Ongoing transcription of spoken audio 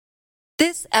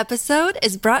This episode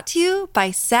is brought to you by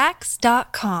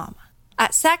Sax.com.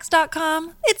 At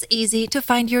Sax.com, it's easy to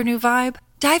find your new vibe.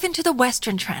 Dive into the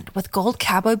Western trend with gold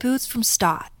cowboy boots from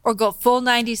Stott, or go full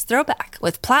 90s throwback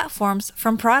with platforms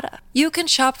from Prada. You can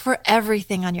shop for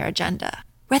everything on your agenda,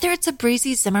 whether it's a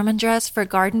breezy Zimmermann dress for a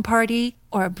garden party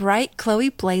or a bright Chloe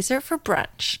blazer for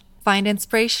brunch. Find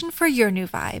inspiration for your new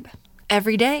vibe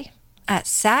every day at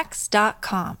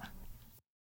Sax.com.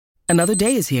 Another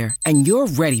day is here, and you're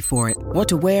ready for it. What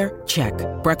to wear? Check.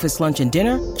 Breakfast, lunch, and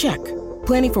dinner? Check.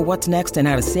 Planning for what's next and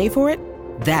how to save for it?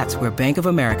 That's where Bank of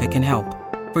America can help.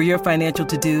 For your financial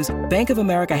to-dos, Bank of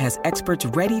America has experts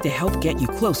ready to help get you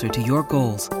closer to your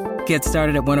goals. Get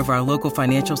started at one of our local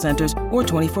financial centers or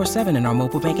 24/7 in our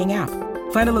mobile banking app.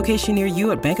 Find a location near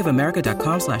you at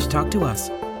bankofamerica.com/talktous.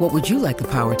 What would you like the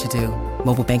power to do?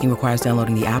 Mobile banking requires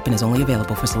downloading the app and is only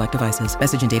available for select devices.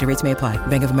 Message and data rates may apply.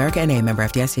 Bank of America N.A., member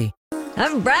FDIC.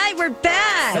 All right, we're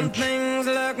back.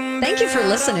 Thank you for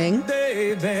listening.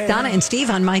 Donna and Steve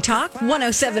on My Talk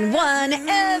 107.1,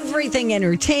 Everything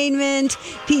Entertainment.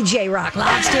 PJ Rock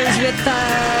Lobster's with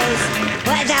us.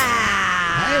 What's up?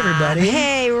 Hi, everybody.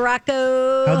 Hey,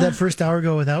 Rocco. How'd that first hour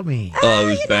go without me? Oh, it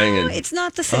was banging. It's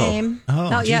not the same.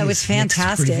 Oh, yeah, it geez. was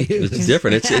fantastic. It's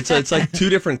different. It's like two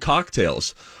different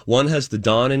cocktails. One has the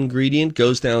Dawn ingredient,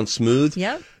 goes down smooth.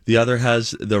 Yep. The other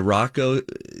has the Rocco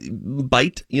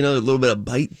bite, a little bit of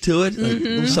bite to it, like a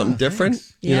little something different.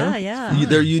 Thanks. Yeah.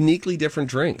 They're uniquely different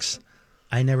drinks.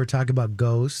 I never talk about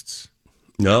ghosts,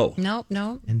 No.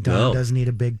 No. and Dawn doesn't eat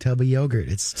a big tub of yogurt.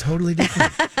 It's totally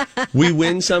different. We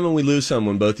win some and we lose some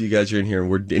when both of you guys are in here, and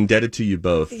we're indebted to you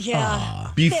both. Yeah.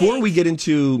 Before we get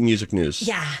into music news,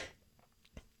 Yeah.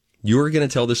 you were going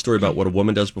to tell this story about what a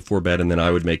woman does before bed, and then I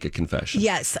would make a confession.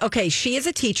 Yes. Okay. She is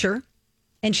a teacher,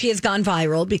 and she has gone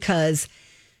viral because,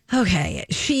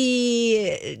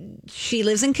 she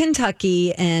lives in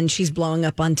Kentucky, and she's blowing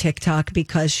up on TikTok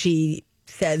because she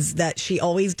says that she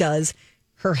always does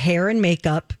her hair and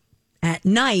makeup at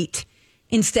night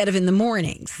instead of in the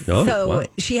mornings. Oh, so wow.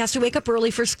 she has to wake up early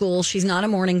for school. She's not a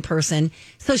morning person.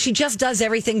 So she just does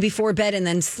everything before bed and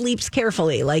then sleeps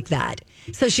carefully like that.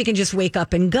 So she can just wake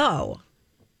up and go.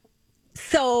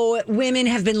 So women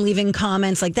have been leaving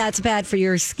comments like, that's bad for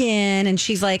your skin. And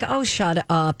she's like, oh, shut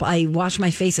up. I wash my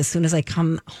face as soon as I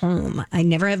come home. I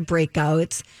never have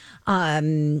breakouts.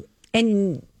 And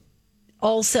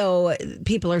also,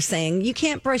 people are saying, you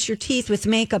can't brush your teeth with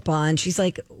makeup on. She's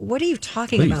like, what are you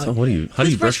talking about? How do you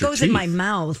This brush your goes teeth? in my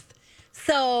mouth.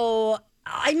 So,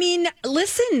 I mean,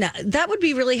 listen, that would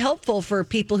be really helpful for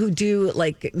people who do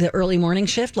like the early morning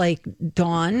shift, like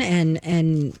Dawn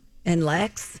and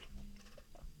Lex.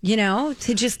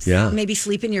 To just maybe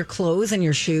sleep in your clothes and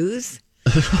your shoes.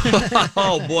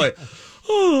 Oh, boy.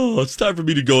 Oh, it's time for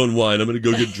me to go and whine. I'm going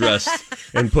to go get dressed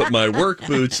and put my work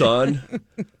boots on.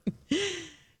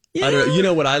 I don't know. You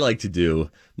know what I like to do?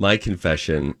 My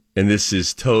confession, and this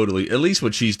is totally, at least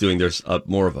what she's doing, there's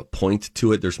more of a point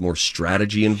to it. There's more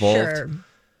strategy involved. Sure.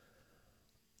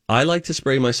 I like to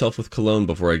spray myself with cologne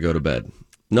before I go to bed.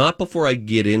 Not before I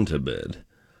get into bed.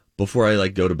 Before I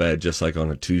go to bed, just like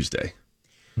on a Tuesday.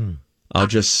 I'll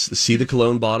just see the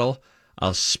cologne bottle.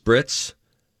 I'll spritz.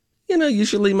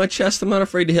 Usually my chest, I'm not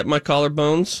afraid to hit my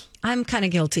collarbones. I'm kind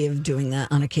of guilty of doing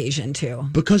that on occasion, too.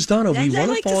 Because, Donna, we I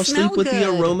want like to fall to smell asleep with the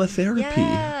good. aromatherapy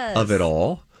Yes. of it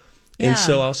all. Yeah. And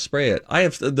so I'll spray it. I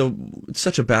have it's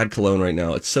such a bad cologne right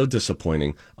now. It's so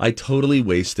disappointing. I totally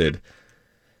wasted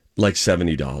like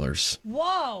 $70.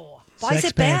 Whoa. Why is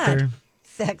Sex it bad? Panther.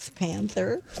 Sex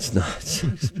Panther. It's not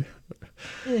Sex Panther.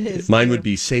 Mine would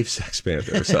be Safe Sex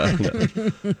Panther. So I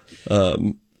don't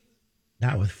know.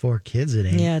 Not with 4 kids, it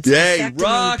ain't. Yeah, it's Hey,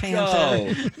 Vasectomy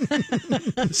Panther.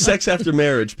 Rocco! Sex after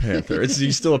marriage Panther. Is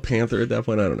he still a Panther at that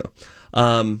point? I don't know.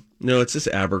 No, it's this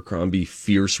Abercrombie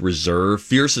Fierce Reserve.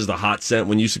 Fierce is the hot scent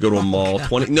when you used to go to a mall.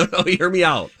 No, hear me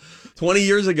out. 20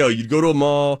 years ago, you'd go to a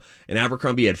mall and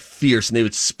Abercrombie had Fierce and they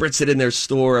would spritz it in their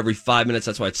store every 5 minutes.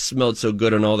 That's why it smelled so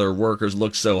good and all their workers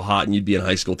looked so hot. And you'd be in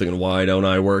high school thinking, why don't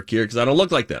I work here? Because I don't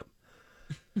look like them.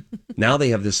 Now they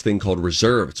have this thing called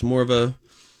Reserve. It's more of a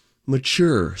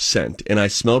mature scent. And I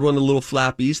smelled one of the little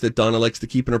flappies that Donna likes to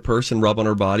keep in her purse and rub on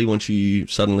her body when she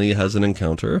suddenly has an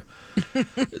encounter.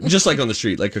 Just like on the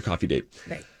street, like a coffee date.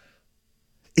 Right.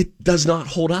 It does not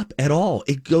hold up at all.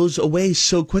 It goes away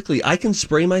so quickly. I can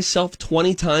spray myself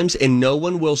 20 times and no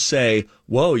one will say,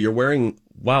 whoa, you're wearing,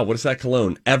 wow, what is that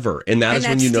cologne? Ever. And that is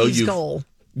when you know Steve's you've... goal.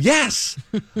 Yes.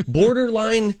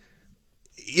 Borderline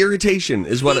irritation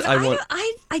is what Steve, I want.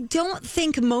 I don't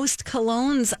think most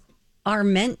colognes are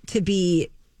meant to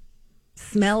be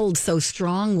smelled so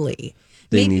strongly.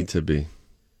 They need to be.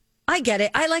 I get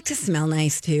it. I like to smell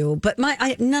nice too, but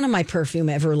none of my perfume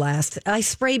ever lasts. I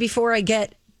spray before I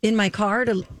get in my car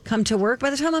to come to work. By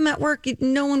the time I'm at work,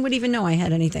 no one would even know I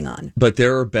had anything on. But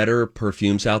there are better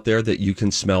perfumes out there that you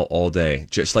can smell all day.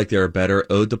 Just like there are better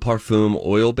eau de parfum,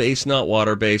 oil-based, not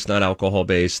water-based, not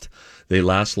alcohol-based. They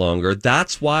last longer.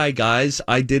 That's why, guys,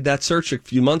 I did that search a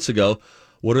few months ago.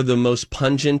 What are the most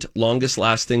pungent,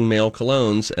 longest-lasting male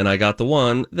colognes? And I got the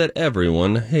one that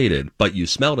everyone hated. But you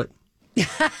smelled it.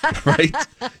 Right?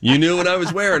 You knew when I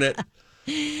was wearing it.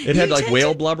 It had like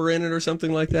whale blubber in it or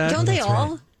something like that. Don't they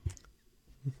all?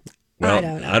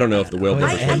 Well, I don't know if the whale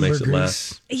blubber makes it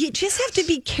last. You just have to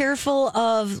be careful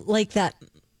of like that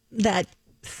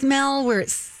smell where it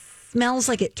smells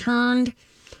like it turned.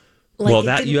 Like well,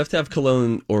 that you have to have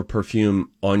cologne or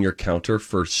perfume on your counter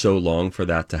for so long for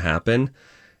that to happen.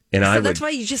 And so that's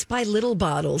why you just buy little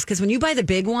bottles, because when you buy the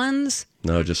big ones,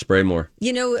 no, just spray more.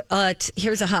 You know,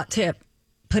 here's a hot tip: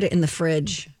 put it in the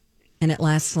fridge, and it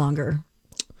lasts longer.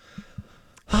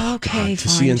 Okay, to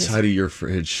see inside of your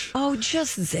fridge. Oh,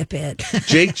 just zip it.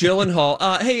 Jake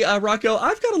Gyllenhaal. Hey, Rocco,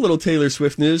 I've got a little Taylor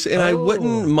Swift news, and I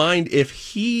wouldn't mind if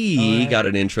he got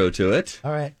an intro to it.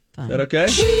 All right. Is that okay?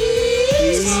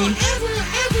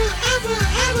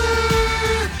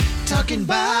 Ever talking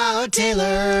about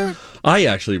Taylor. I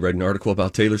actually read an article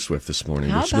about Taylor Swift this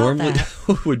morning, which normally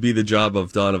would be the job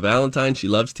of Donna Valentine. She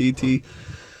loves TT.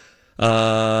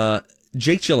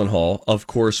 Jake Gyllenhaal, of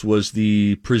course, was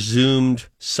the presumed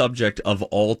subject of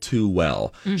All Too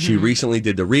Well. Mm-hmm. She recently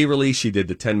did the re-release. She did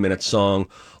the 10-minute song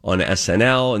on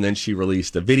SNL, and then she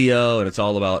released a video, and it's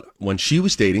all about when she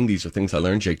was dating. These are things I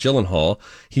learned. Jake Gyllenhaal,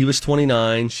 he was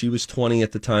 29. She was 20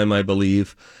 at the time, I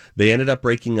believe. They ended up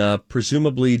breaking up.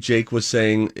 Presumably, Jake was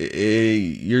saying,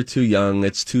 you're too young.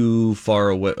 It's too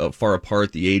far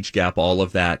apart, the age gap, all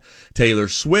of that. Taylor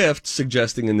Swift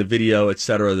suggesting in the video,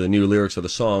 etc., the new lyrics of the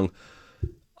song,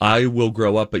 I will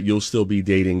grow up, but you'll still be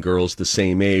dating girls the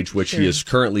same age, which he is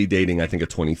currently dating, I think, a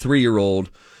 23-year-old,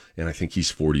 and I think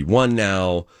he's 41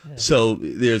 now. So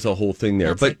there's a whole thing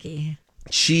there. But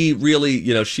she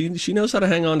really, she knows how to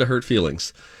hang on to hurt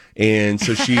feelings. And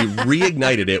so she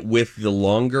reignited it with the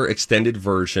longer, extended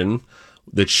version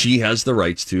that she has the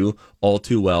rights to, All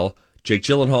Too Well. Jake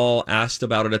Gyllenhaal asked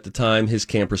about it at the time. His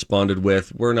camp responded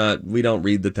with, we don't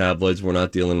read the tabloids. We're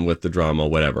not dealing with the drama,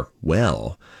 whatever.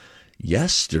 Well,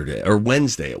 yesterday or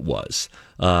Wednesday it was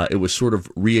sort of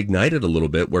reignited a little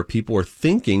bit where people are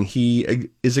thinking he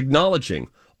is acknowledging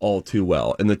All Too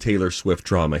Well in the Taylor Swift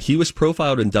drama. He was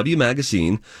profiled in W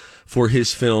Magazine for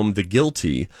his film The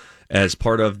Guilty as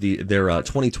part of their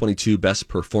 2022 Best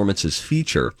Performances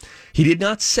feature. He did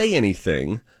not say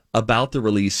anything about the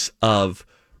release of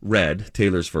Red,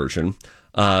 Taylor's version.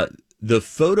 The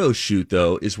photo shoot,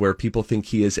 though, is where people think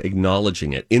he is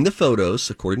acknowledging it. In the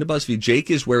photos, according to BuzzFeed, Jake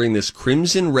is wearing this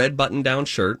crimson red button-down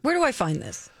shirt. Where do I find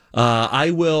this? I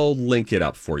will link it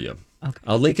up for you. Okay.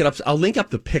 I'll link it up. I'll link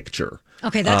up the picture.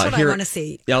 Okay, that's what I want to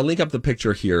see. Yeah, I'll link up the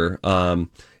picture here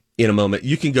in a moment.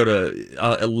 You can go to.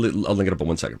 I'll link it up in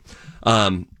 1 second.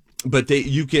 But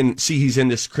you can see he's in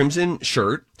this crimson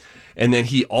shirt, and then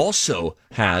he also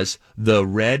has the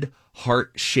red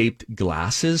heart-shaped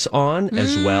glasses on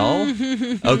as well.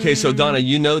 Okay, so Donna,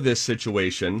 you know this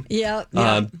situation. Yeah.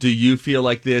 Do you feel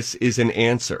like this is an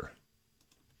answer?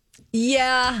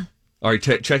 Yeah. All right,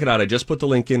 check it out. I just put the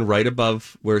link in right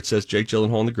above where it says Jake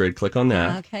Gyllenhaal on the grid. Click on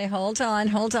that. Okay, hold on.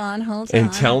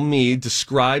 And tell me,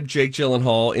 describe Jake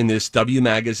Gyllenhaal in this W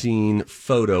Magazine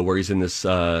photo where he's in this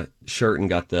shirt and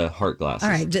got the heart glasses. All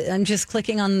right, I'm just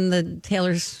clicking on the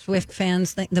Taylor Swift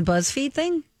fans thing, the BuzzFeed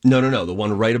thing? No, the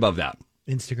one right above that.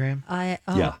 Instagram?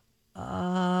 Yeah.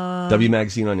 W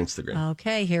Magazine on Instagram.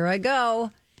 Okay, here I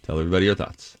go. Tell everybody your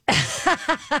thoughts.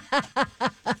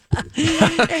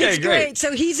 It's great.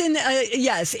 So he's in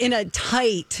a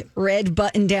tight red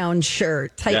button-down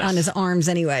shirt, tight on his arms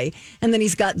anyway, and then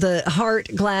he's got the heart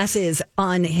glasses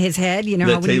on his head. You know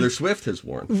that Taylor Swift has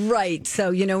worn. Right.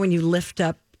 So when you lift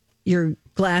up your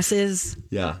glasses.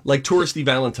 Yeah, like touristy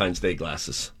Valentine's Day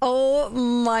glasses. Oh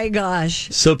my gosh.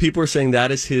 So people are saying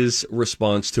that is his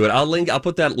response to it. I'll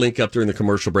put that link up during the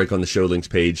commercial break on the show links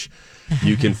page.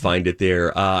 You can find it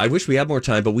there. I wish we had more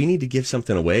time, but we need to give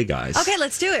something away, guys. Okay,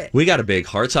 let's do it. We got a big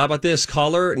hearts. How about this?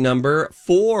 Caller number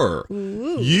 4.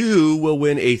 Ooh. You will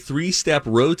win a 3-step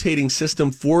rotating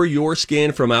system for your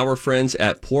skin from our friends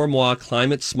at Pour Moi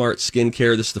Climate Smart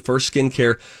Skincare. This is the first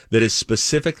skincare that is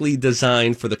specifically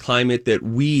designed for the climate that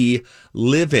we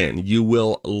live in. You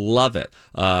will love it.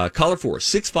 Caller 4,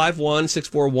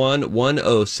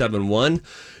 651-641-1071.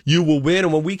 You will win.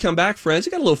 And when we come back, friends,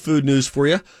 I got a little food news for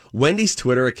you. Wendy's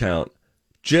Twitter account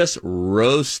just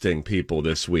roasting people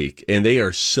this week, and they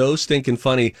are so stinking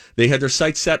funny. They had their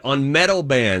sights set on metal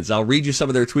bands. I'll read you some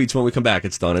of their tweets when we come back.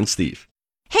 It's Donna and Steve.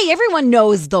 Hey, everyone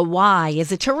knows the Y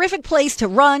is a terrific place to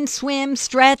run, swim,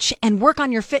 stretch, and work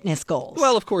on your fitness goals.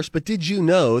 Well, of course, but did you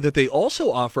know that they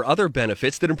also offer other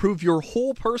benefits that improve your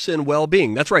whole person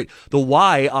well-being? That's right. The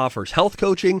Y offers health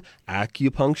coaching,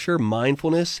 acupuncture,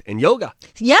 mindfulness, and yoga.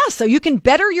 Yeah, so you can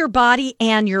better your body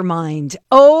and your mind.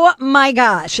 Oh my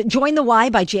gosh. Join the Y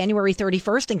by January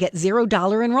 31st and get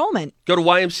 $0 enrollment. Go to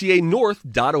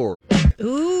ymcanorth.org.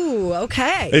 Ooh,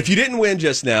 okay. If you didn't win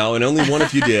just now, and only one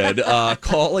of you did,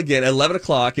 call again at 11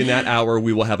 o'clock. In that hour,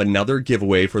 we will have another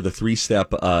giveaway for the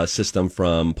 3-step system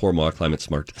from Pourmoi Climate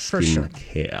Smart For sure.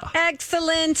 Skincare.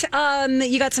 Excellent.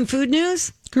 You got some food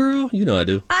news? Girl, you know I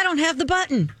do. I don't have the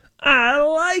button. I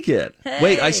like it. Hey.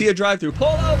 Wait, I see a drive-through. Pull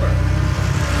over.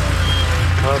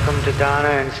 Welcome to Donna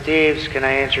and Steve's. Can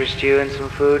I interest you in some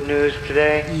food news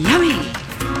today? Yummy.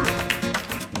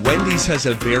 Wendy's has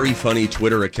a very funny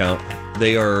Twitter account.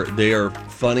 They are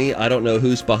funny. I don't know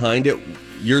who's behind it.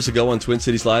 Years ago on Twin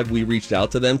Cities Live, we reached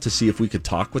out to them to see if we could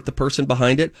talk with the person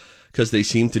behind it because they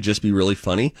seem to just be really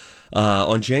funny.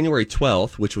 On January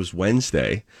 12th, which was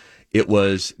Wednesday, it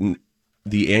was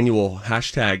the annual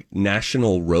hashtag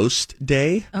National Roast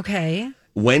Day. Okay.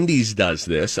 Wendy's does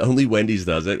this. Only Wendy's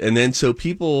does it. And then so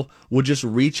people will just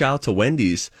reach out to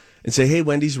Wendy's and say, hey,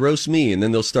 Wendy's, roast me. And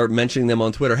then they'll start mentioning them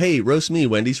on Twitter. Hey, roast me,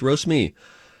 Wendy's, roast me.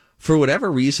 For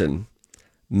whatever reason,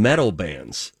 metal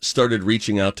bands started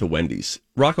reaching out to Wendy's.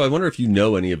 Rocco, I wonder if you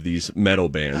know any of these metal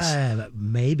bands.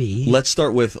 Maybe. Let's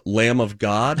start with Lamb of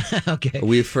God. Okay.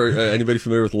 We've heard, anybody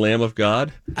familiar with Lamb of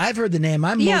God? I've heard the name.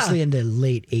 I'm mostly into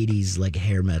late 80s like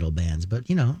hair metal bands, but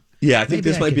Yeah, I think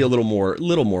this might be could- a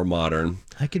little more modern.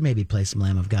 I could maybe play some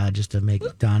Lamb of God just to make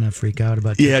Donna freak out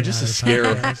about Yeah, kicking just out to of scare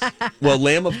the her. podcast. Well,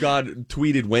 Lamb of God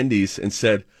tweeted Wendy's and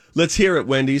said, let's hear it,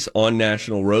 Wendy's, on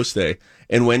National Roast Day.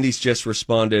 And Wendy's just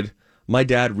responded, my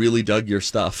dad really dug your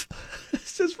stuff.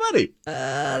 It's just funny.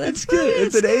 That's good. funny.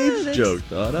 It's an good. age joke,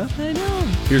 Donna. I know.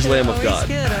 Here's Lamb of Always God.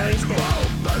 good, always good.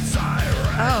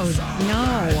 Oh,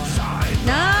 no.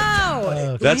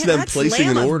 That's them placing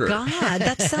Lamb an of order. God,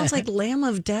 that sounds like Lamb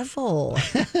of Devil.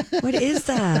 What is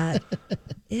that?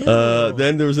 Ew.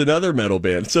 Then there was another metal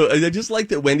band. So I just like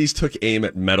that Wendy's took aim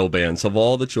at metal bands of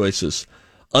all the choices.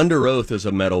 Under Oath is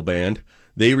a metal band.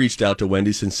 They reached out to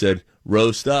Wendy's and said,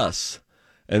 roast us.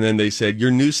 And then they said,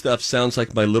 your new stuff sounds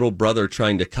like my little brother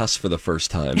trying to cuss for the first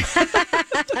time.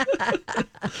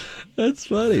 That's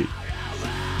funny.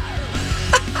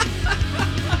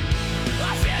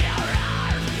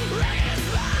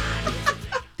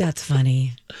 That's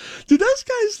funny. Do those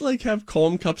guys have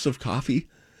calm cups of coffee?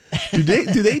 Do they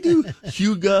do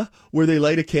Huga where they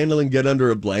light a candle and get under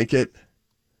a blanket?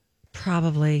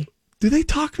 Probably. Do they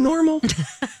talk normal?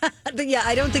 Yeah,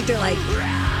 I don't think they're like.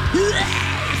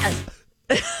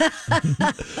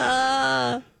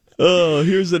 Oh,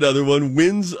 here's another one.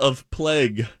 Winds of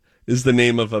Plague is the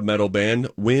name of a metal band.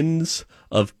 Winds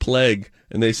of Plague.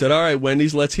 And they said, all right,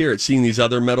 Wendy's, let's hear it. Seeing these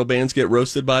other metal bands get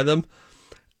roasted by them.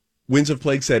 Winds of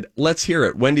Plague said, let's hear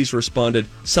it. Wendy's responded,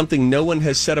 something no one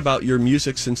has said about your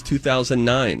music since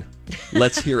 2009.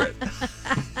 Let's hear it.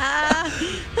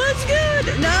 That's good.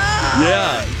 No.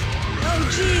 Yeah. Oh,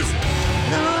 jeez.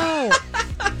 No.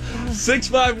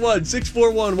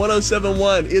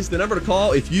 651-641-1071 is the number to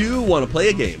call if you want to play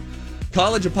a game.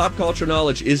 College of Pop Culture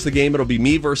Knowledge is the game. It'll be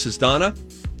me versus Donna.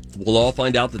 We'll all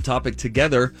find out the topic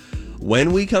together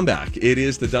when we come back. It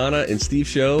is the Donna and Steve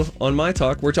show on My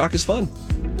Talk, where talk is fun.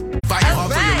 All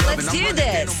right, let's do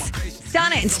this.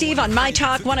 Donna and Steve on My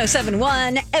Talk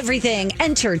 1071. Everything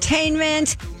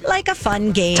entertainment, like a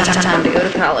fun game. Time to go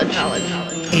to college.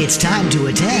 It's time to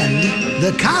attend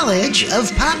the College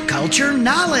of Pop Culture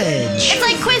Knowledge. It's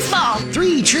like quiz ball.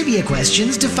 3 trivia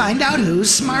questions to find out who's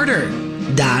smarter.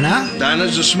 Donna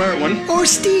Donna's a smart one. or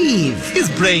Steve. His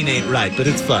brain ain't right, but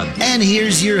it's fun. And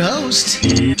here's your host.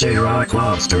 DJ Rock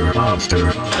Lobster.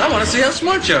 I want to see how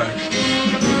smart you are.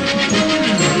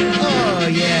 Oh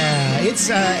yeah, it's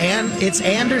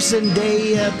Anderson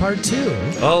Day Part 2.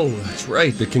 Oh, that's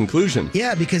right. The conclusion.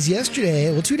 Yeah, because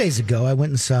yesterday, 2 days ago, I went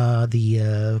and saw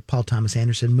the Paul Thomas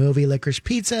Anderson movie, Licorice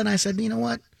Pizza, and I said, you know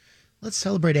what? Let's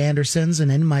celebrate Andersons.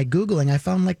 And in my Googling, I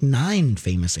found 9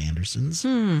 famous Andersons.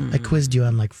 I quizzed you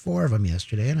on 4 of them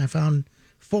yesterday, and I found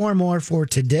 4 more for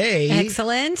today.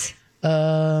 Excellent.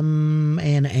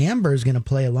 And Amber's going to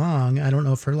play along. I don't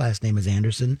know if her last name is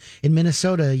Anderson. In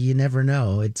Minnesota, you never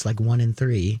know. It's 1 in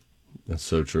 3. That's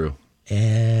so true.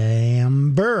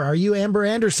 Amber, are you Amber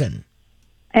Anderson?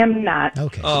 I am not.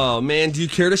 Okay. Oh, man. Do you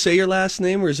care to say your last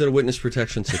name, or is it a witness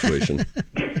protection situation?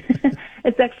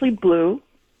 It's actually Blue.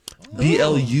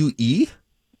 Blue?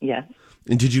 Yes.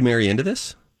 And did you marry into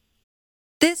this?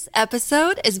 This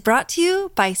episode is brought to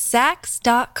you by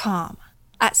Sax.com.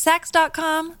 At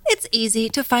Sax.com, it's easy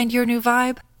to find your new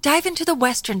vibe. Dive into the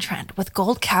Western trend with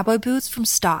gold cowboy boots from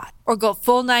Stott, or go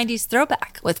full 90s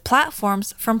throwback with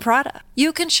platforms from Prada.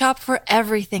 You can shop for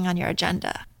everything on your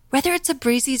agenda, whether it's a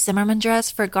breezy Zimmermann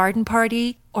dress for a garden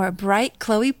party or a bright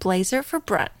Chloe blazer for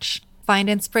brunch. Find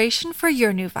inspiration for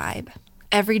your new vibe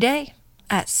every day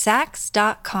at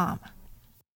Sax.com.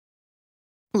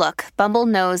 Look, Bumble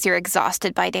knows you're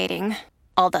exhausted by dating.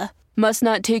 All the must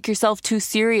not take yourself too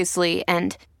seriously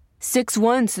and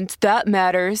 6'1" since that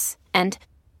matters. And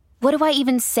what do I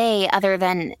even say other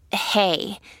than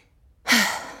hey?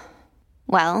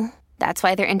 Well, that's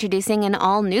why they're introducing an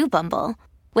all-new Bumble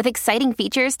with exciting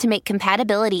features to make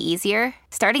compatibility easier,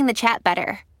 starting the chat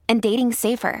better, and dating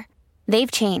safer.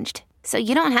 They've changed, so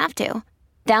you don't have to.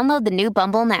 Download the new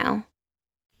Bumble now.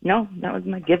 No, that was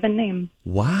my given name.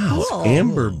 Wow, cool.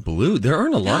 Amber Blue. There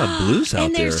aren't a lot of blues out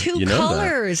and there. And there's two you know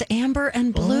colors, that. amber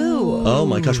and blue. Oh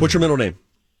my gosh, what's your middle name?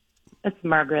 It's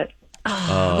Margaret.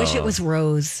 Oh, I wish it was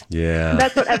Rose. Yeah.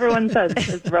 That's what everyone says,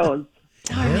 is Rose.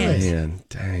 Darn it. Man,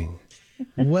 dang.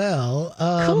 Well,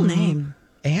 cool name.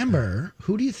 Amber,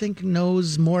 who do you think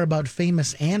knows more about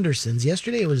famous Andersons?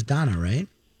 Yesterday it was Donna, right?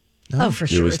 No? Oh, for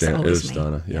sure. It was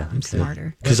Donna. Yeah, I'm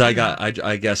smarter. Because I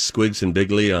guess Squigs and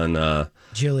Bigley on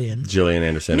Gillian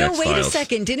Anderson. No, X-Files. wait a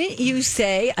second. Didn't you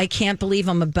say I can't believe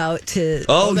I'm about to?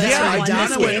 Oh, that's yeah. right.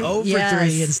 Donna went 0 for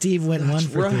 3 and Steve went 1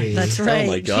 for 3. That's right. Oh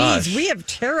my gosh. Jeez, we have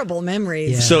terrible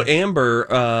memories. Yeah. So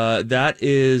Amber,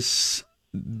 that's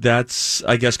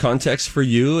I guess context for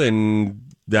you, and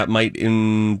that might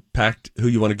impact who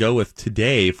you want to go with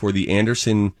today for the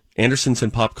Andersons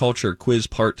in Pop Culture Quiz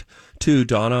Part 2.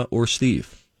 Donna or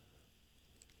Steve?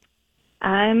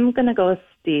 I'm gonna go with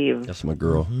Steve. That's my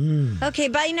girl. Okay,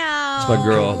 bye now. That's my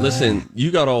girl. Listen,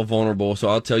 you got all vulnerable, so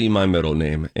I'll tell you my middle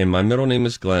name. And my middle name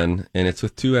is Glenn, and it's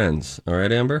with 2 N's. All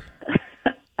right, Amber?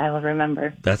 I will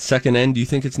remember. That second N, do you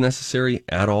think it's necessary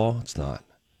at all? It's not.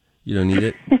 You don't need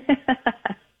it?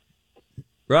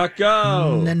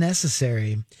 Rocco!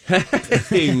 Necessary.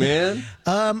 Hey, man.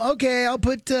 Okay, I'll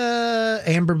put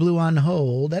Amber Blue on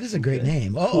hold. That is a great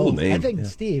name. Cool name. I think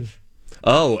Steve.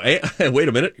 Oh, wait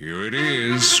a minute. Here it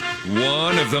is.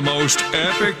 One of the most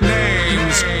epic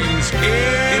names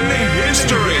in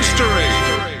history.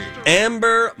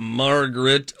 Amber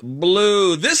Margaret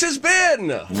Blue. This has been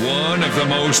one of the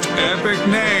most epic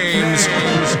names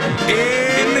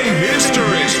in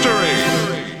history.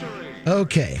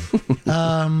 Okay.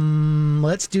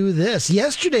 Let's do this.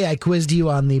 Yesterday, I quizzed you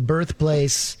on the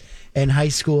birthplace and high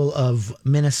school of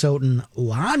Minnesotan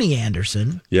Lonnie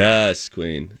Anderson. Yes,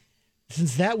 Queen.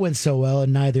 Since that went so well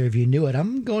and neither of you knew it,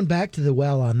 I'm going back to the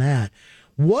well on that.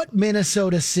 What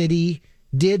Minnesota city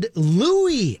did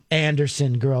Louis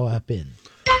Anderson grow up in?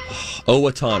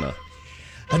 Owatonna.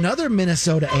 Another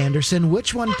Minnesota Anderson.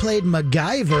 Which one played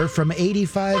MacGyver from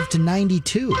 85 to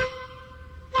 92?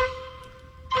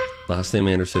 Last name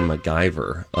Anderson,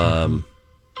 MacGyver.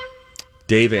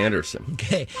 Dave Anderson.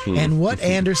 Okay. And what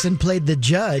Anderson played the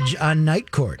judge on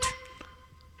Night Court?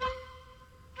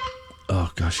 Oh,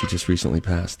 gosh, he just recently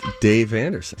passed. Dave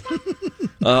Anderson.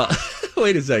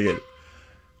 Wait a second.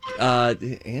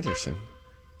 Anderson.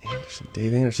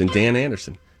 Dave Anderson. Dan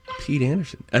Anderson. Pete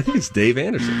Anderson. I think it's Dave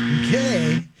Anderson.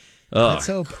 Okay. Let's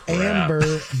hope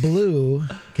Amber Blue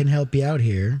can help you out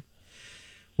here.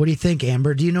 What do you think,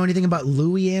 Amber? Do you know anything about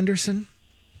Louis Anderson?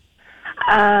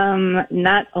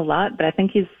 Not a lot, but I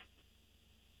think he's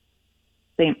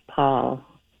St. Paul.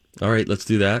 All right, let's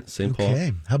do that. St. Paul.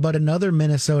 Okay. How about another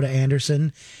Minnesota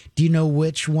Anderson? Do you know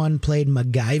which one played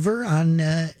MacGyver on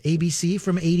ABC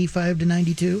from 85 to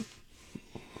 92?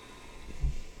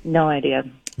 No idea.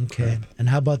 Okay. And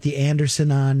how about the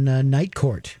Anderson on Night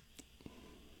Court?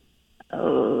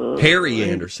 Harry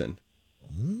Anderson.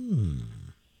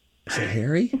 Is it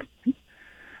Harry?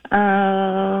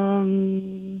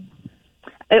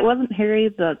 It wasn't Harry,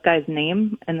 the guy's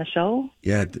name in the show.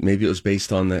 Yeah, maybe it was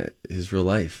based on his real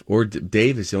life. Or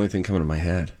Dave is the only thing coming to my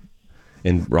head.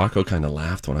 And Rocco kind of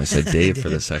laughed when I said Dave for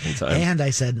the second time. And I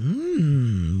said,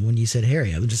 when you said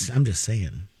Harry. I'm just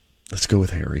saying. Let's go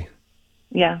with Harry.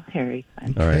 Yeah, Harry.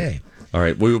 Fine. All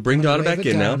right. We will bring Donna back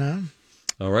in Donna. now.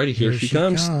 All righty, here she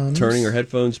comes. Turning her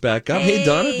headphones back up. Hey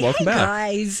Donna, welcome back.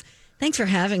 Guys. Thanks for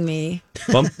having me.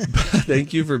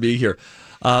 Thank you for being here.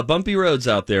 Bumpy roads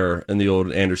out there in the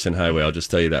old Anderson Highway. I'll just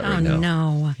tell you that right now. Oh,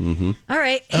 no. Mm-hmm. All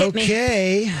right, hit me.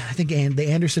 Okay. I think the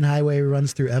Anderson Highway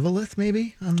runs through Eveleth,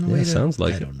 maybe, on the way to... sounds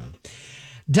like I don't know.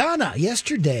 Donna,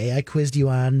 yesterday I quizzed you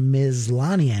on Ms.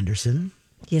 Lonnie Anderson.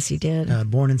 Yes, you did.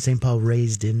 Born in St. Paul,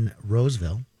 raised in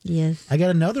Roseville. Yes. I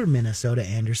got another Minnesota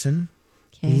Anderson.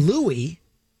 Okay. Louis.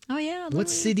 Oh, yeah. What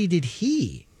city did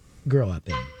he grow up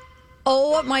in?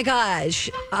 Oh, my gosh.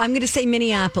 I'm going to say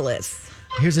Minneapolis.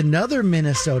 Here's another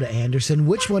Minnesota Anderson.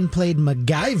 Which one played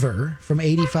MacGyver from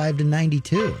 85 to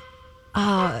 92?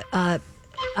 I'm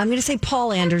going to say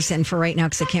Paul Anderson for right now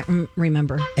because I can't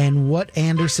remember. And what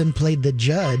Anderson played the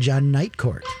judge on Night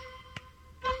Court?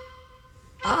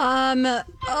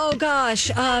 Oh gosh.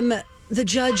 The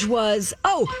judge was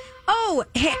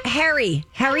Harry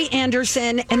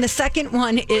Anderson, and the second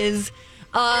one is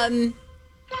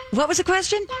what was the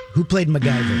question? Who played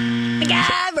MacGyver?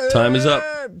 MacGyver. Time is up.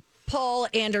 Paul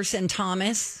Anderson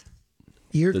Thomas.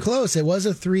 You're close. It was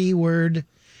a 3-word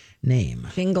name.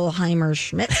 Fingelheimer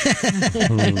Schmidt.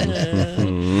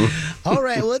 All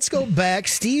right, let's go back.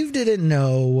 Steve didn't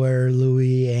know where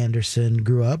Louis Anderson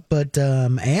grew up, but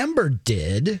Amber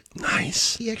did.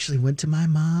 Nice. He actually went to my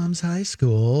mom's high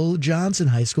school, Johnson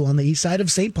High School, on the east side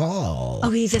of St. Paul.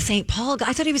 Oh, he's a St. Paul guy.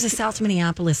 I thought he was a South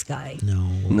Minneapolis guy. No.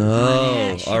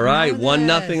 All right,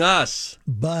 1-0 us.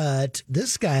 But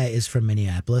this guy is from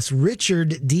Minneapolis.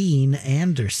 Richard Dean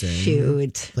Anderson.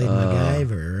 Shoot. Played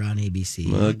MacGyver on ABC.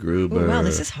 MacGruber. Oh, wow,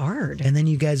 this is hard. And then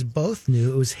you guys both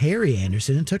knew it was Harry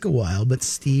Anderson. It took a while, but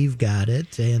Steve got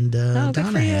it, and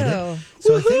Donna had it.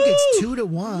 So I think it's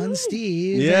 2-1,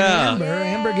 Steve. Yeah. And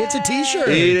Amber gets a T-shirt.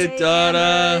 Eat it,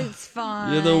 Donna. It's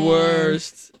fine. You're the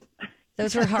worst.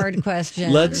 Those were hard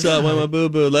questions. Let's Mama Boo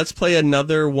Boo. Let's play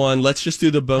another one. Let's just do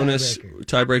the bonus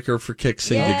tiebreaker for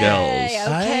Kicks and Giggles.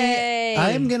 Okay.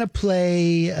 I am going to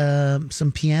play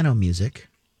some piano music.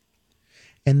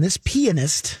 And this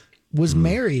pianist was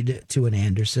married to an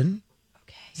Anderson.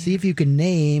 Okay. See if you can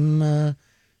name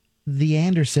the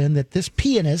Anderson that this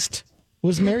pianist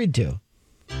was married to.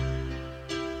 Oh,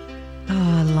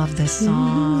 I love this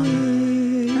song.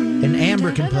 And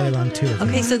Amber can play along too.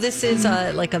 Okay, so this is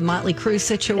like a Motley Crue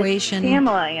situation. It's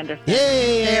Pamela Anderson.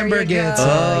 Yay, Amber gets it.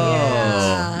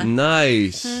 Oh,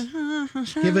 nice.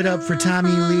 Give it up for Tommy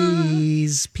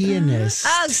Lee's pianist.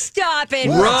 Oh, stop it.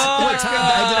 What? Did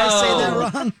I say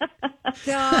that wrong?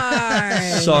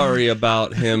 Darn. Sorry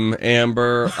about him,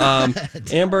 Amber.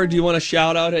 Amber, do you want to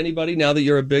shout out anybody now that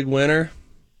you're a big winner?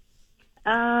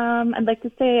 I'd like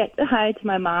to say hi to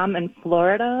my mom in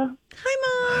Florida.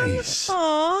 Hi, Mom. Nice.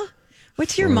 Aw.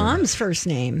 What's your mom's first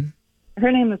name?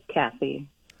 Her name is Kathy.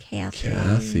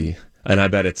 Kathy. And I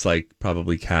bet it's like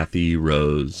probably Kathy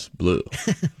Rose Blue.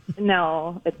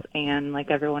 No, it's Anne,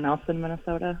 like everyone else in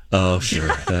Minnesota. Oh, sure.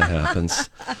 That happens.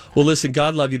 Well, listen,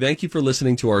 God love you. Thank you for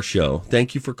listening to our show.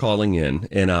 Thank you for calling in.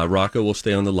 And Rocco will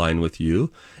stay on the line with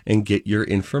you and get your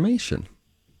information.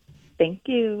 Thank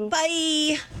you.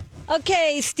 Bye.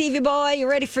 Okay, Stevie boy, you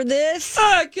ready for this?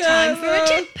 Okay. Time for a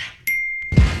tip.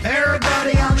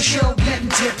 Everybody on the show getting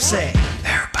tipsy.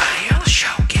 Everybody on the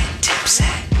show getting tipsy.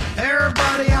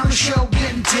 Everybody on the show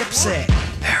getting tipsy.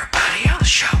 Everybody on the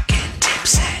show getting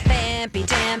tipsy. Dampy,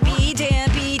 dampy,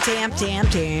 dampy, damp, damp,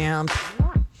 damp.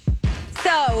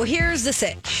 So here's the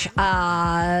sitch.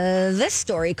 This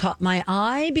story caught my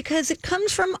eye because it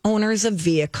comes from owners of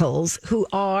vehicles who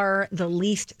are the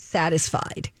least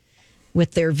satisfied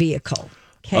with their vehicle.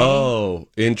 Okay. Oh,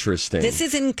 interesting. This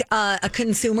is in a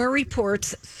Consumer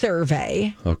Reports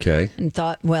survey. Okay. And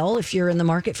thought, well, if you're in the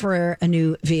market for a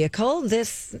new vehicle,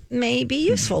 this may be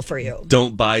useful for you.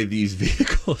 Don't buy these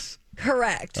vehicles.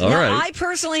 Correct. All now, right. I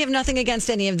personally have nothing against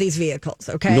any of these vehicles,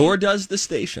 okay? Nor does the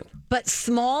station. But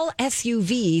small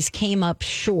SUVs came up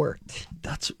short.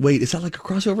 Wait, is that like a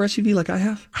crossover SUV like I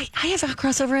have? I have a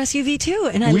crossover SUV too,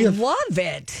 and I love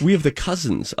it. We have the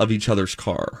cousins of each other's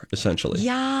car, essentially.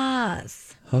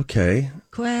 Yes. Okay.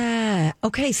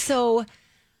 Okay, so,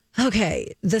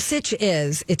 the sitch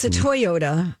is, it's a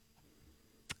Toyota,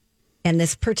 and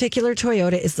this particular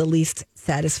Toyota is the least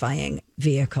satisfying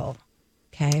vehicle.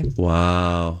 Okay.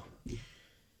 Wow.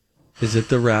 Is it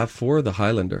the RAV4 or the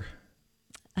Highlander?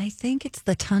 I think it's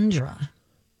the Tundra.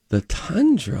 The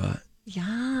Tundra?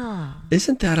 Yeah.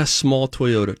 Isn't that a small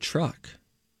Toyota truck?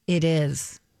 It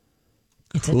is.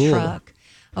 It's Cool. a truck.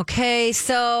 Okay,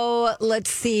 so let's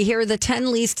see. Here are the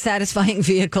 10 least satisfying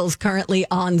vehicles currently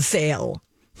on sale.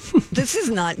 This is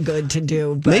not good to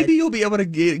do, but Maybe you'll be able to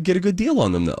get a good deal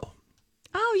on them, though.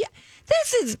 oh yeah,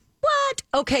 this is what?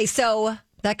 Okay, so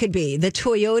that could be the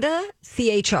Toyota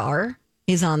CHR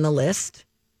is on the list.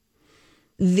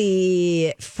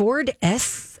 The Ford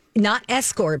not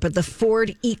Escort, but the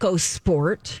Ford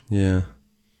EcoSport. Yeah.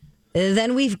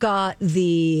 Then we've got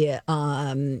the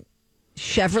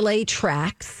Chevrolet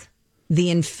Trax, the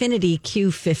Infiniti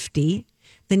Q50,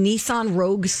 the Nissan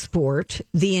Rogue Sport,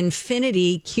 the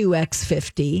Infiniti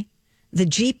QX50, the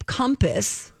Jeep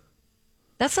Compass.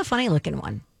 That's a funny looking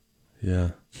one.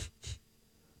 Yeah.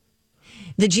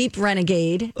 The Jeep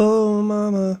Renegade. Oh,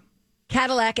 mama.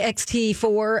 Cadillac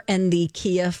XT4 and the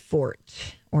Kia Forte.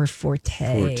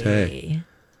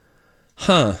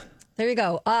 Huh. There you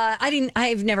go.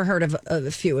 I've never heard of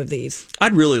a few of these.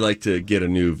 I'd really like to get a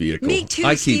new vehicle. Me too,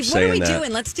 I Steve. keep saying what are we that.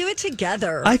 doing? Let's do it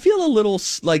together. I feel a little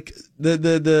like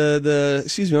the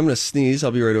excuse me, I'm going to sneeze. I'll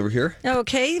be right over here.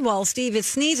 Okay, while Steve is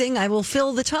sneezing, I will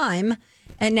fill the time.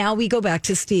 And now we go back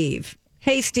to Steve.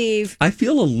 Hey, Steve. I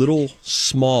feel a little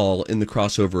small in the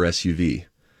crossover SUV.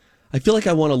 I feel like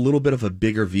I want a little bit of a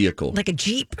bigger vehicle. Like a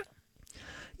Jeep?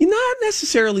 Not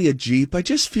necessarily a Jeep. I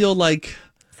just feel like...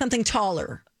 something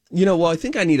taller. Well, I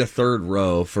think I need a third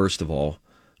row, first of all,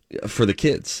 for the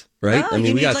kids, right? Oh,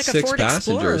 we got like 6 a Ford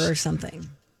passengers. Explorer or something.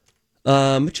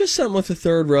 Just something with a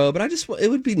third row, but it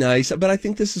would be nice. But I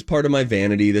think this is part of my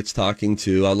vanity that's talking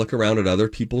to. I look around at other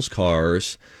people's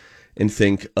cars and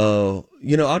think, I'll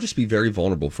just be very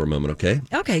vulnerable for a moment, okay?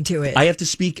 Okay, do it. I have to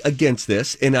speak against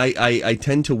this, and I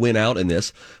tend to win out in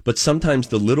this, but sometimes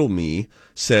the little me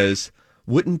says,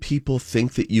 wouldn't people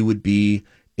think that you would be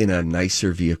in a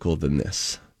nicer vehicle than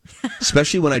this?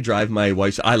 Especially when I drive my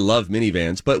wife's. I love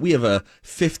minivans, but we have a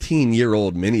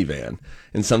 15-year-old minivan,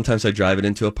 and sometimes I drive it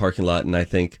into a parking lot, and I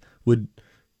think, would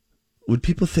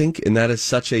people think? And that is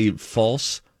such a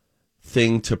false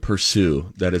thing to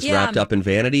pursue. That is wrapped up in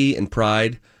vanity and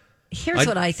pride. Here's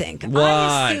what I think. What?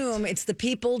 I assume it's the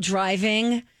people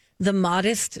driving the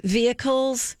modest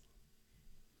vehicles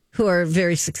who are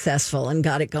very successful and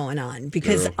got it going on.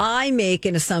 Because I make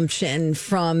an assumption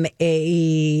from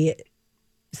a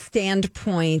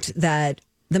standpoint that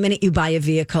the minute you buy a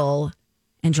vehicle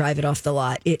and drive it off the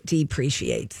lot, it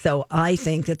depreciates. So I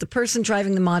think that the person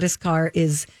driving the modest car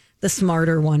is the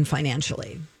smarter one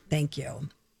financially. Thank you.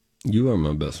 You are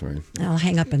my best friend. I'll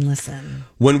hang up and listen.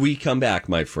 When we come back,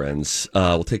 my friends,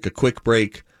 we'll take a quick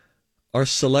break. Are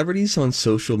celebrities on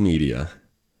social media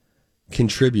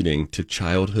contributing to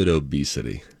childhood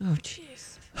obesity? Oh,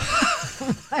 jeez.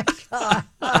 Oh, my God.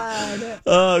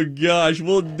 Oh, gosh.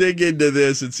 We'll dig into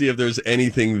this and see if there's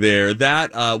anything there.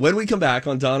 That, when we come back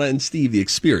on Donna and Steve, The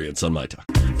Experience on My Talk.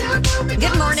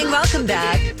 Good morning. Welcome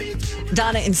back.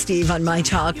 Donna and Steve on My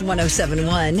Talk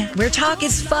 107.1, where talk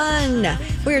is fun.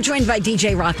 We are joined by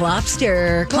DJ Rock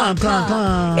Lobster. Clomp, clomp,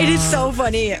 clomp. It is so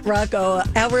funny, Rocco.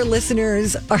 Our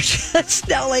listeners are just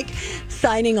now like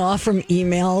signing off from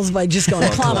emails by just going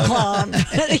clomp, clomp.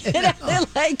 They're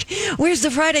like, where's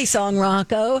the Friday song,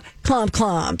 Rocco? Clomp,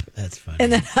 clomp. That's funny.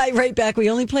 And then I write back, we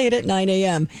only play it at 9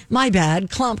 a.m. My bad.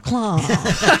 Clomp, clomp.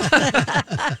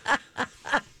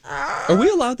 Are we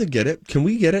allowed to get it? Can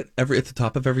we get it at the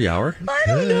top of every hour? I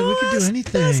don't know. We could do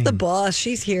anything. That's the boss.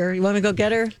 She's here. You want me to go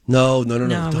get her? No. No, we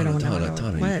don't Donna,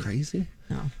 What? are you crazy?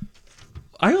 No.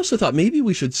 I also thought maybe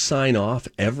we should sign off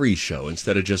every show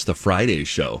instead of just the Friday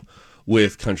show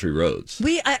with Country Roads.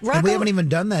 Rocco, And we haven't even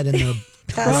done that in the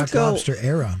Rock Lobster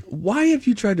era. Why have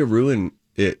you tried to ruin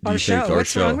it, do you think, our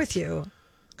What's show? wrong with you?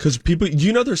 Because people, do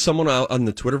you know there's someone out on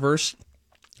the Twitterverse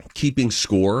keeping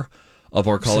score of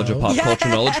our College of Pop Culture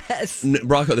Knowledge?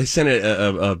 Rocco, they sent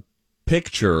a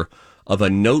picture of a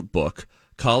notebook,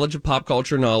 College of Pop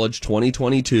Culture Knowledge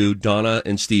 2022, Donna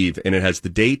and Steve, and it has the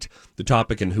date, the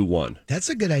topic, and who won. That's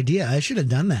a good idea. I should have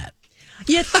done that.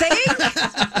 You think?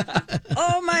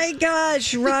 Oh my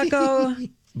gosh, Rocco.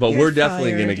 But You're we're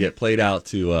definitely fired. going to get played out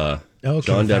to John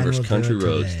fine, Denver's we'll do Country it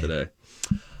Roads today.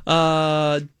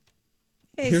 today.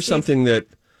 Here's something that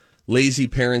lazy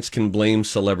parents can blame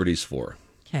celebrities for.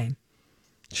 Okay.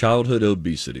 Childhood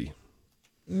obesity.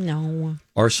 No.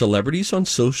 Are celebrities on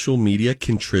social media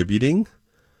contributing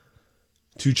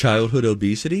to childhood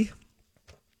obesity?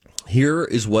 Here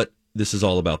is what this is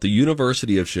all about. The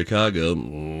University of Chicago,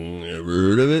 ever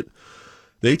heard of it?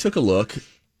 They took a look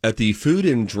at the food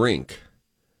and drink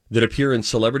that appear in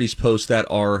celebrities' posts that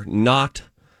are not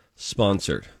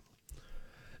sponsored.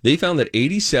 They found that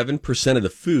 87% of the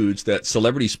foods that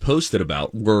celebrities posted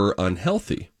about were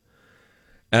unhealthy,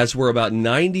 as were about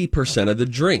 90% of the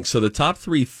drinks. So the top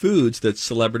 3 foods that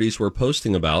celebrities were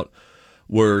posting about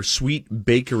were sweet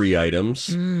bakery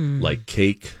items like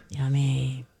cake,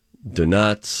 Yummy.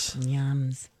 donuts,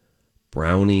 Yums.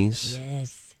 brownies,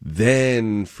 Yes.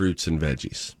 then fruits and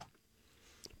veggies.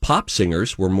 Pop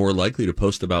singers were more likely to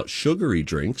post about sugary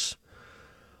drinks,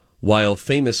 while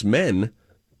famous men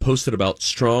posted about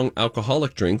strong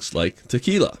alcoholic drinks like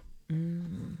tequila.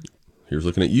 Here's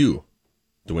looking at you,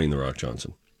 Dwayne The Rock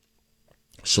Johnson.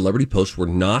 Celebrity posts were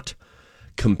not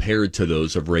compared to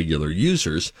those of regular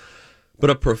users,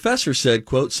 but a professor said,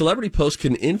 quote, celebrity posts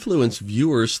can influence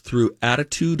viewers through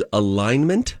attitude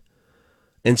alignment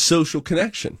and social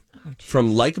connection,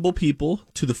 from likable people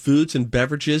to the foods and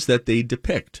beverages that they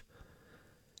depict.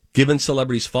 Given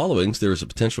celebrities' followings, there is a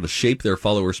potential to shape their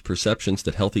followers' perceptions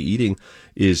that healthy eating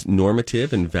is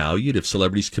normative and valued. If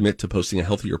celebrities commit to posting a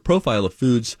healthier profile of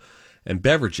foods and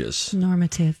beverages,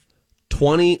 normative.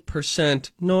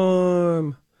 20%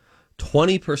 norm.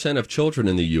 20% of children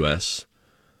in the U.S.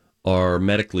 are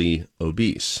medically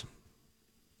obese.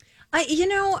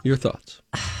 Your thoughts?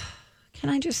 Can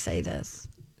I just say this?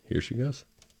 Here she goes.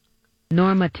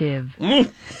 Normative.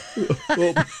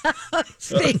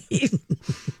 Steve.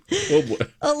 Oh boy.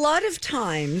 A lot of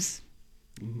times,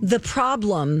 the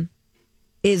problem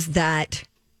is that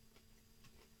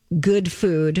good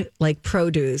food, like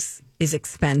produce, is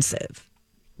expensive.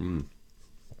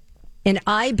 And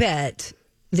I bet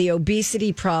the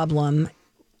obesity problem,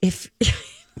 what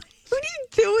are you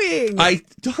doing?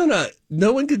 Donna,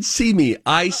 no one could see me.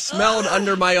 I smelled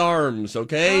under my arms,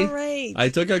 okay? All right. I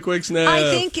took a quick sniff. I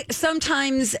think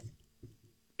sometimes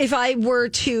if I were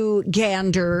to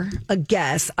gander a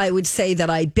guess, I would say that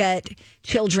I bet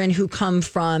children who come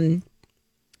from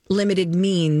limited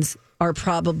means are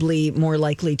probably more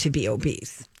likely to be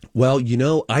obese. Well,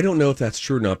 I don't know if that's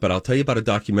true or not, but I'll tell you about a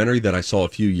documentary that I saw a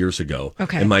few years ago.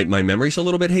 Okay. And my memory's a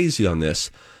little bit hazy on this,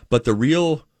 but the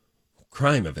real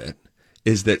crime of it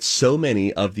is that so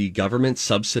many of the government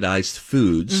subsidized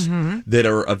foods that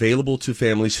are available to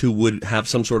families who would have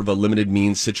some sort of a limited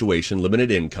means situation,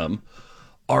 limited income,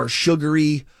 are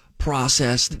sugary,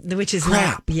 processed, which is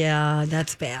crap. Yeah,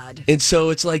 that's bad. And so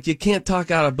it's like you can't talk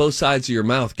out of both sides of your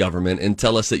mouth, government, and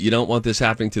tell us that you don't want this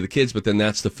happening to the kids, but then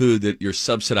that's the food that you're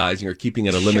subsidizing or keeping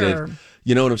at a limited. Sure.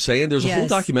 You know what I'm saying? There's a whole Yes.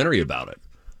 documentary about it.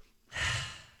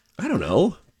 I don't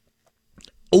know.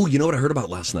 Oh, you know what I heard about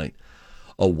last night?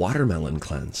 A watermelon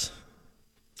cleanse.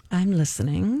 I'm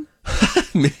listening.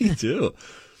 Me too.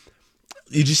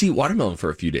 You just eat watermelon for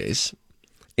a few days,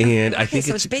 and I think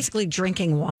it's basically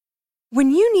drinking water.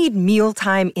 When you need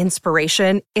mealtime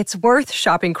inspiration, it's worth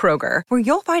shopping Kroger, where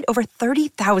you'll find over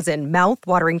 30,000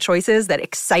 mouth-watering choices that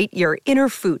excite your inner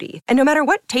foodie. And no matter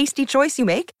what tasty choice you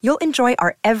make, you'll enjoy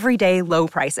our everyday low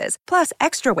prices, plus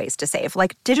extra ways to save,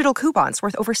 like digital coupons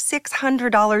worth over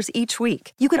 $600 each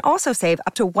week. You can also save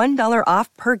up to $1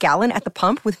 off per gallon at the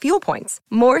pump with fuel points.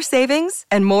 More savings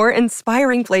and more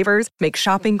inspiring flavors make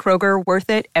shopping Kroger worth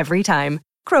it every time.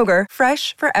 Kroger,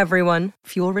 fresh for everyone.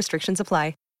 Fuel restrictions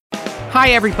apply.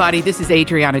 Hi, everybody. This is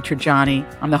Adriana Trajani.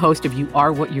 I'm the host of You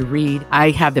Are What You Read.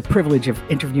 I have the privilege of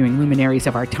interviewing luminaries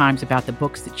of our times about the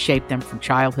books that shaped them from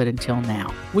childhood until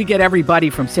now. We get everybody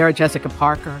from Sarah Jessica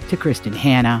Parker to Kristen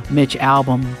Hanna, Mitch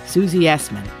Albom, Susie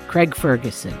Essman, Craig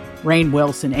Ferguson, Rainn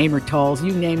Wilson, Amor Tolls,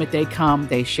 you name it, they come,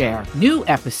 they share. New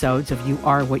episodes of You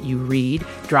Are What You Read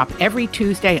drop every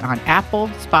Tuesday on Apple,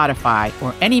 Spotify,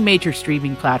 or any major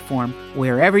streaming platform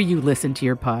wherever you listen to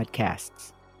your podcasts.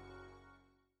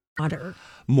 Water.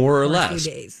 More or for a less.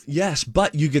 few days. Yes,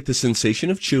 but you get the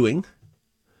sensation of chewing.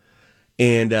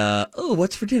 And,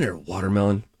 what's for dinner?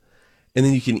 Watermelon. And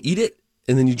then you can eat it,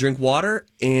 and then you drink water,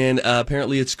 and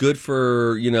apparently it's good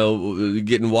for,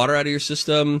 getting water out of your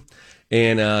system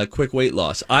and quick weight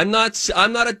loss. I'm not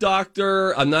a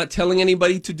doctor. I'm not telling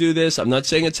anybody to do this. I'm not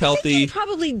saying it's healthy. You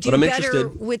probably do but I'm better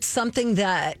interested. with something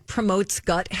that promotes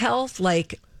gut health,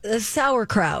 like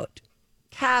sauerkraut,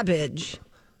 cabbage,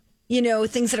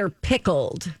 things that are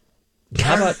pickled.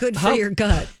 Are good for your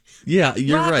gut. Yeah,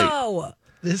 you're right. Rocco!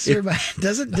 This year,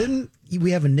 didn't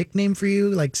we have a nickname for you,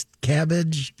 like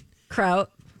cabbage? Kraut.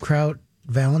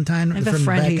 Valentine? I have a from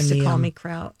friend back who used in to the, call me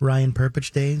Kraut. Ryan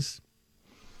Perpich days.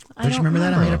 I Don't you don't remember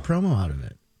that? I made a remember. promo out of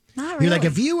it. Not You're really. like,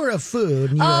 if you were a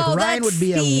food, and you were like, Ryan that's would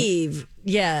be Steve.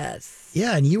 Yes.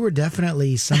 Yeah, and you were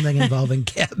definitely something involving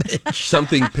cabbage.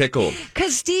 Something pickled.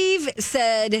 Because Steve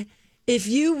said, if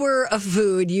you were a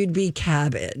food, you'd be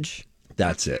cabbage.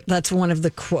 That's it. That's one of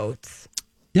the quotes.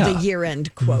 Yeah. The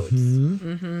year-end quotes.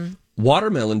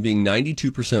 Watermelon, being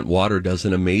 92% water, does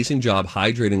an amazing job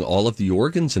hydrating all of the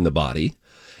organs in the body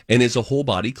and is a whole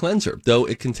body cleanser. Though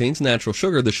it contains natural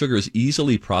sugar, the sugar is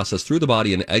easily processed through the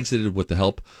body and exited with the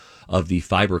help of the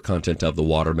fiber content of the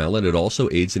watermelon. It also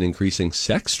aids in increasing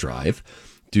sex drive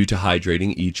due to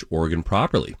hydrating each organ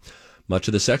properly. Much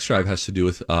of the sex drive has to do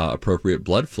with appropriate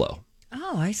blood flow.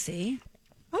 Oh, I see.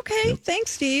 Okay,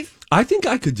 thanks, Steve. I think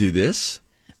I could do this.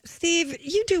 Steve,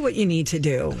 you do what you need to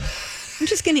do. I'm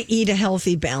just going to eat a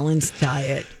healthy, balanced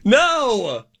diet.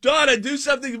 No! Donna, do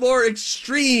something more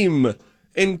extreme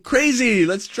and crazy.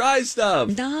 Let's try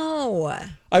stuff. No.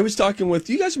 I was talking with,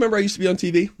 do you guys remember I used to be on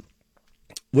TV?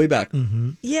 Way back.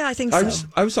 Yeah, I think so.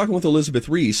 I was talking with Elizabeth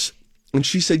Reese, and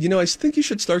she said, I think you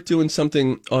should start doing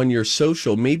something on your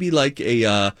social, maybe like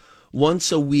a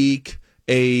once a week,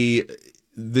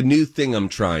 the new thing I'm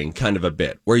trying kind of a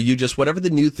bit, where you just, whatever the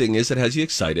new thing is that has you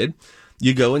excited,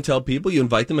 you go and tell people, you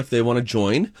invite them if they want to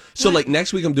join. So like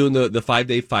next week I'm doing the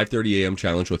 5-day, 5:30 a.m.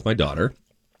 challenge with my daughter.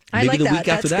 I like the that. week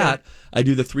after that, I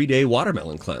do the 3-day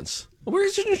watermelon cleanse. We're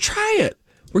just going to try it.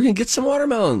 We're going to get some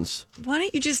watermelons. Why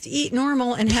don't you just eat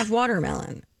normal and have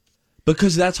watermelon?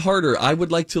 Because that's harder. I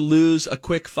would like to lose a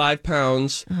quick 5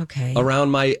 pounds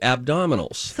around my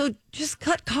abdominals. So just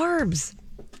cut carbs.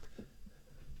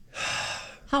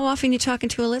 How often are you talking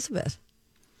to Elizabeth?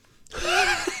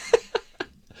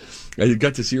 I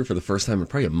got to see her for the first time in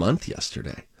probably a month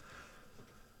yesterday.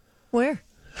 Where?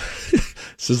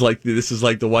 This is like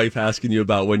the wife asking you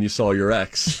about when you saw your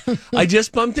ex. I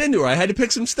just bumped into her. I had to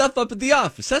pick some stuff up at the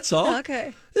office. That's all.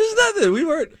 Okay. There's nothing. We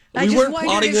weren't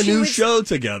plotting a new show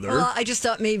together. Well, I just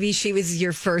thought maybe she was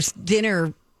your first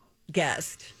dinner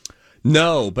guest.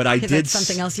 No, but I did. That's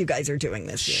something else you guys are doing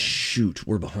this year. Shoot,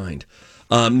 we're behind.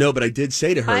 No, but I did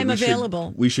say to her, I'm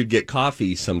available. We should get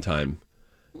coffee sometime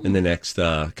in the next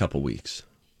couple weeks.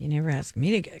 You never asked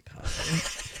me to get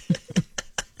coffee.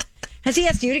 Has he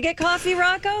asked you to get coffee,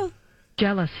 Rocco?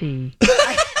 Jealousy.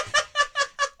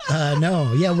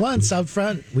 No. Yeah, once out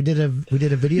front we did a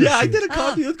video. Yeah, shoot. I did a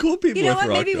coffee with cool people. You know with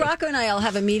what? Maybe Rocco. Rocco and I'll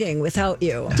have a meeting without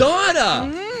you.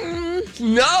 Donna!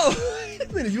 No! Wait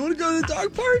a minute, you want to go to the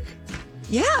dog park?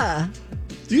 Yeah.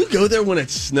 Do you go there when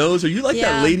it snows? Are you like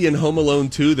that lady in Home Alone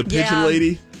 2, the pigeon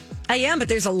lady? I am, but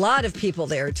there's a lot of people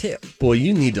there too. Boy,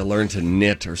 you need to learn to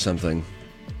knit or something.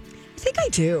 I think I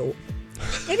do.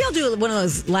 Maybe I'll do one of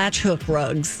those latch hook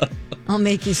rugs. I'll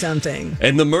make you something.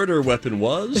 And the murder weapon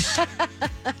was?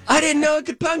 I didn't know it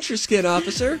could puncture skin,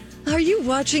 officer. Are you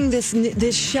watching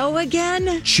this show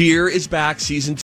again? Cheer is back, season